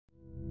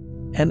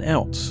an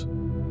ounce.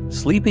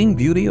 Sleeping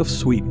Beauty of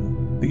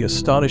Sweden, the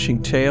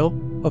astonishing tale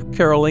of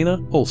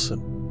Karolina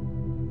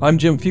Ollsen. I'm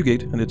Jim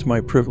Fugate, and it's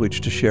my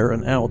privilege to share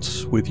an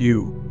ounce with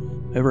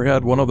you. Ever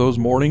had one of those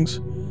mornings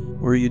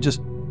where you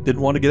just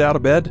didn't want to get out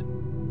of bed?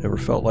 Ever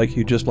felt like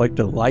you just like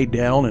to lie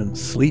down and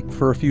sleep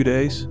for a few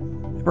days?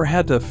 Ever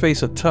had to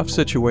face a tough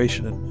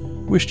situation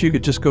and wished you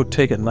could just go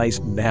take a nice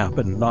nap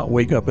and not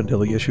wake up until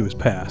the issue is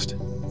past?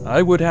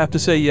 I would have to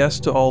say yes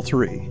to all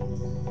three.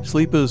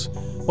 Sleep is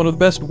one of the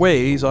best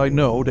ways I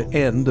know to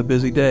end a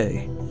busy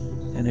day,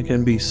 and it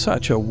can be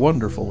such a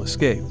wonderful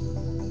escape.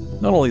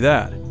 Not only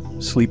that,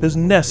 sleep is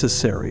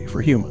necessary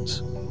for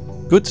humans.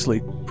 Good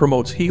sleep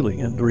promotes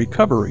healing and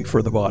recovery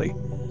for the body.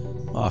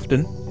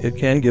 Often, it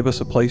can give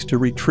us a place to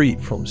retreat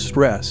from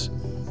stress.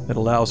 It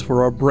allows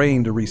for our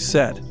brain to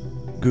reset.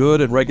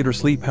 Good and regular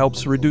sleep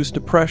helps reduce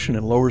depression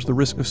and lowers the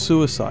risk of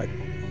suicide.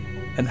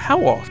 And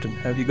how often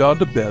have you gone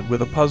to bed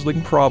with a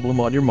puzzling problem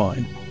on your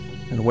mind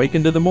and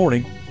awakened in the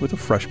morning with a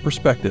fresh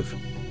perspective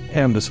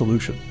and a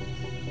solution?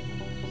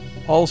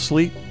 All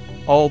sleep,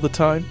 all the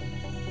time?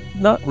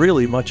 Not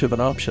really much of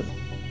an option.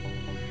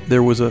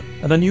 There was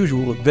an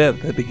unusual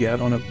event that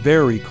began on a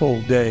very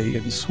cold day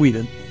in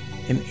Sweden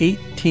in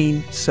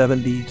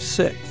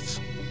 1876.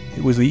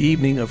 It was the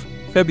evening of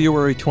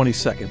February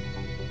 22nd.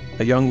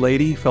 A young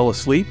lady fell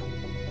asleep.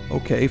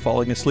 Okay,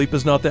 falling asleep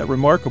is not that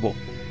remarkable.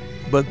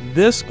 But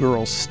this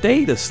girl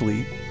stayed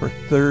asleep for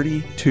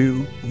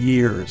 32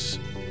 years.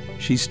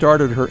 She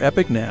started her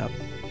epic nap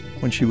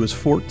when she was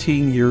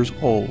 14 years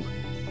old.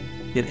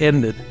 It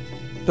ended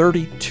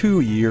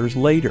 32 years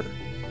later,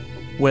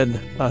 when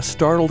a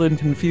startled and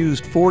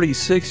confused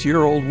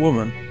 46-year-old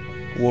woman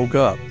woke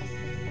up.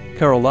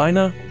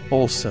 Karolina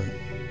Ollsen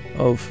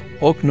of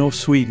Ökno,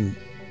 Sweden,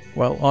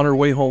 while on her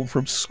way home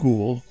from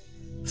school,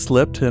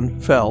 slipped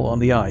and fell on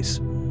the ice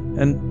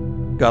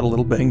and got a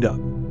little banged up.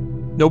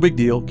 No big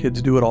deal,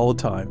 kids do it all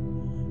the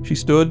time. She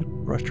stood,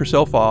 brushed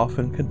herself off,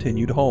 and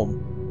continued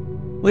home.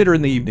 Later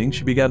in the evening,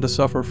 she began to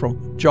suffer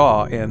from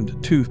jaw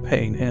and tooth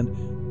pain and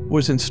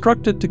was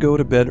instructed to go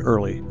to bed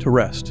early to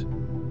rest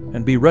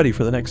and be ready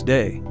for the next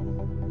day.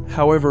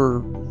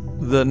 However,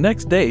 the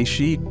next day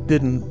she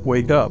didn't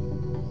wake up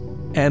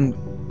and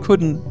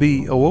couldn't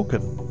be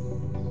awoken.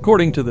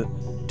 According to the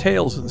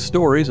tales and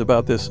stories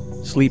about this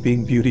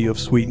sleeping beauty of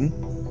Sweden,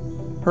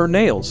 her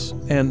nails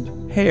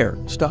and hair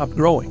stopped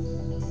growing,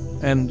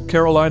 and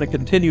Karolina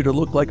continued to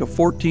look like a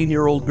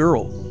 14-year-old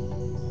girl,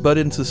 but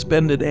in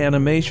suspended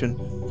animation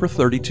for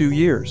 32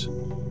 years.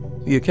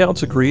 The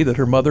accounts agree that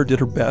her mother did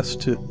her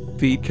best to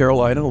feed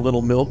Karolina a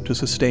little milk to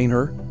sustain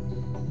her,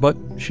 but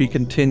she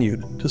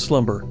continued to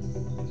slumber.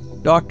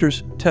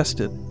 Doctors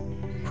tested,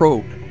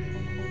 probed,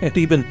 and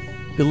even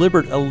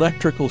delivered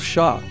electrical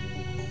shock,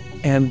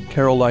 and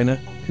Karolina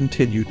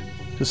continued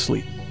to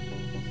sleep.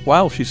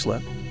 While she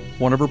slept,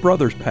 one of her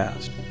brothers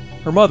passed.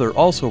 Her mother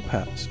also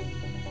passed.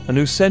 A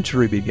new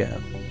century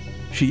began.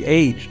 She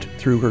aged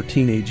through her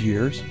teenage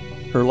years,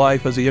 her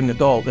life as a young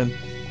adult, and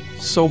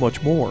so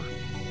much more.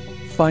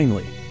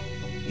 Finally,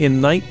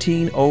 in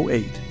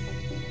 1908,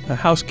 a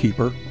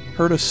housekeeper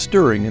heard a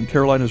stirring in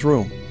Karolina's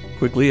room.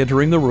 Quickly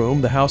entering the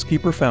room, the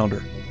housekeeper found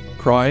her,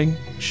 crying,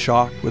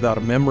 shocked, without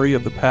a memory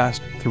of the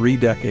past 3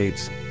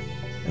 decades,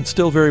 and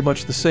still very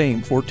much the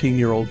same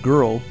 14-year-old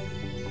girl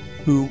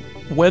who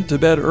went to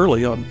bed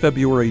early on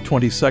February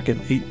 22nd,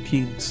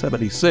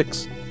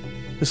 1876,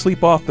 to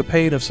sleep off the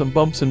pain of some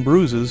bumps and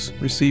bruises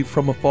received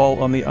from a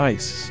fall on the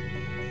ice.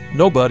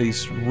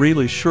 Nobody's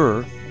really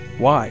sure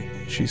why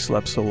she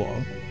slept so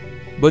long,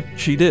 but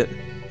she did.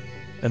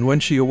 And when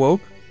she awoke,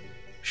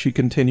 she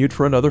continued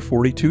for another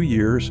 42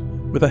 years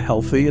with a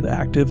healthy and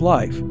active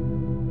life.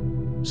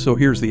 So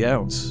here's the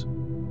ounce.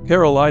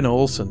 Karolina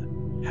Ollsen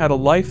had a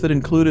life that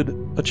included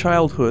a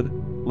childhood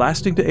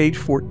lasting to age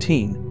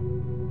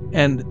 14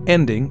 and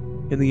ending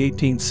in the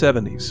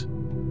 1870s,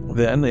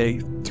 then a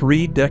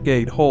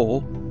 3-decade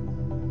hole,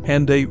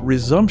 and a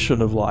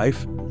resumption of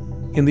life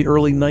in the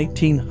early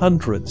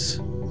 1900s.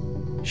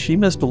 She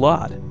missed a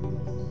lot,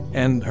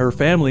 and her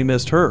family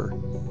missed her,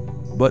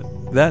 but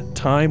that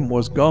time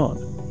was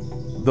gone.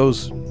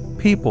 Those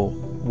people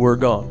were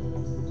gone,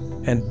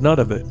 and none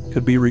of it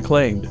could be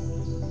reclaimed.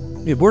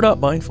 If we're not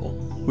mindful,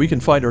 we can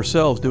find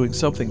ourselves doing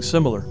something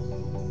similar,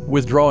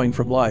 withdrawing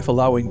from life,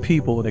 allowing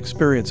people and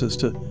experiences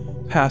to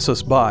pass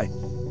us by.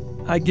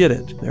 I get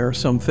it. There are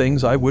some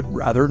things I would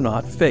rather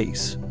not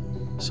face,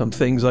 some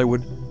things I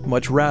would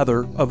much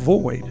rather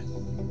avoid.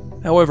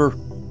 However,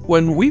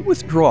 when we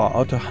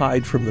withdraw to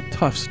hide from the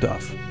tough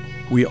stuff,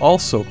 we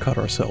also cut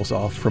ourselves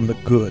off from the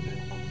good.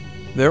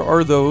 There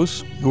are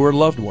those who are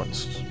loved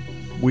ones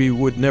we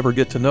would never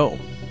get to know.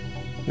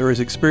 There is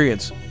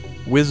experience,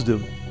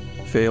 wisdom,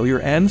 failure,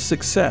 and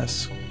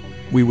success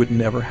we would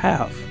never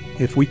have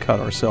if we cut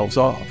ourselves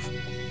off.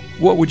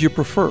 What would you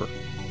prefer?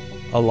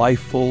 A life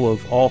full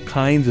of all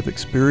kinds of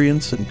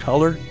experience and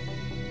color,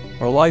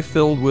 or a life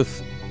filled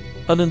with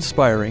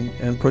uninspiring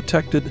and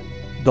protected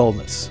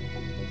dullness?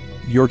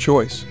 Your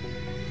choice.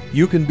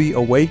 You can be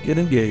awake and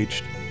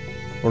engaged,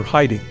 or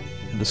hiding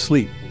and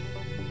asleep.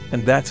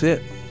 And that's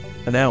it.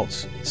 an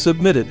ounce,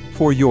 submitted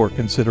for your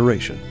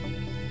consideration.